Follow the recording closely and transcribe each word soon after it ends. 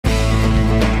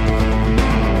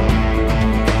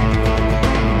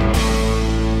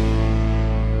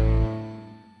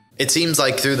It seems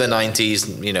like through the 90s,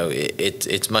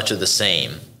 it's much of the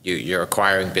same. You're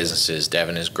acquiring businesses,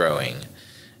 Devon is growing,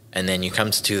 and then you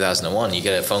come to 2001, you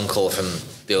get a phone call from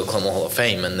the Oklahoma Hall of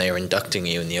Fame, and they're inducting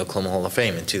you in the Oklahoma Hall of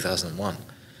Fame in 2001.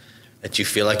 Did you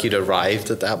feel like you'd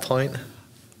arrived at that point?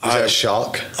 Was that a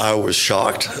shock? I was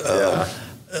shocked.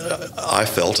 I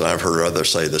felt, and I've heard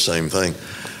others say the same thing,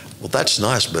 well, that's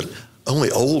nice, but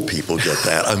only old people get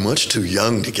that. I'm much too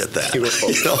young to get that. You were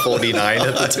 49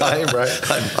 at the time, right?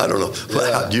 I don't know.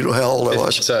 Yeah. Do you know how old I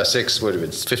was? Six would have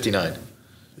been 59.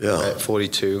 Yeah. Right,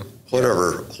 42.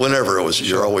 Whenever it was,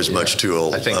 you're always much too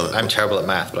old. I think I'm terrible at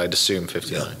math, but I'd assume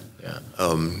 59. Yeah.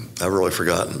 I've really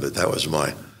forgotten, but that was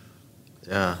my.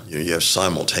 Yeah. You have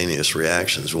simultaneous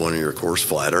reactions. One, you're of course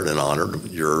flattered and honored.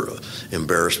 You're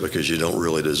embarrassed because you don't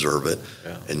really deserve it,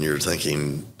 and you're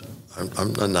thinking,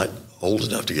 I'm not old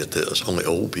enough to get this. Only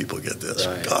old people get this.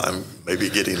 Right. God, I'm maybe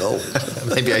getting old.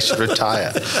 Maybe I should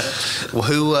retire. Well,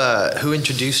 who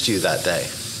introduced you that day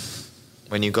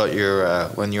when you got your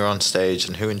when you're on stage,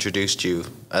 and who introduced you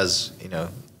as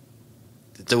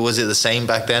Was it the same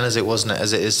back then as it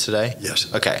is today?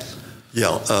 Yes. Okay.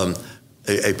 Yeah.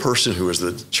 A person who was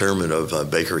the chairman of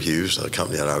Baker Hughes, a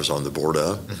company that I was on the board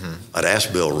of, I'd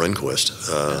asked Bill Rehnquist,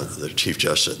 the Chief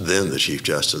Justice of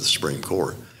the Supreme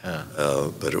Court,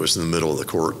 but it was in the middle of the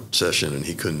court session and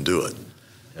he couldn't do it.